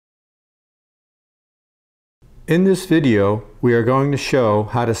In this video, we are going to show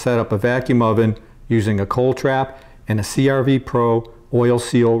how to set up a vacuum oven using a cold trap and a CRVpro oil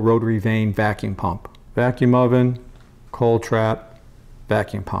seal rotary vane vacuum pump. Vacuum oven, cold trap,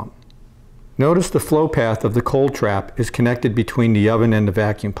 vacuum pump. Notice the flow path of the cold trap is connected between the oven and the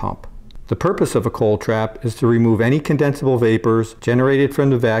vacuum pump. The purpose of a cold trap is to remove any condensable vapors generated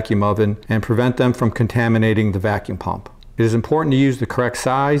from the vacuum oven and prevent them from contaminating the vacuum pump. It is important to use the correct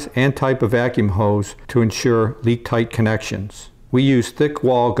size and type of vacuum hose to ensure leak-tight connections. We use thick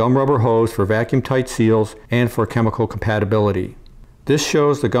wall gum rubber hose for vacuum tight seals and for chemical compatibility. This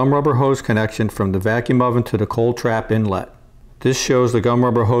shows the gum rubber hose connection from the vacuum oven to the cold trap inlet. This shows the gum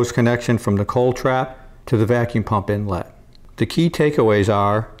rubber hose connection from the cold trap to the vacuum pump inlet. The key takeaways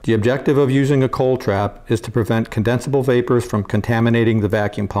are, the objective of using a cold trap is to prevent condensable vapors from contaminating the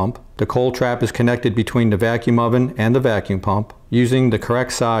vacuum pump. The cold trap is connected between the vacuum oven and the vacuum pump. Using the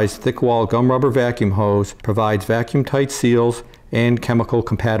correct size thick wall gum rubber vacuum hose provides vacuum tight seals and chemical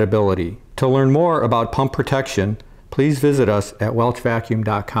compatibility. To learn more about pump protection, please visit us at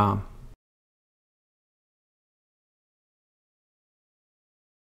welchvacuum.com.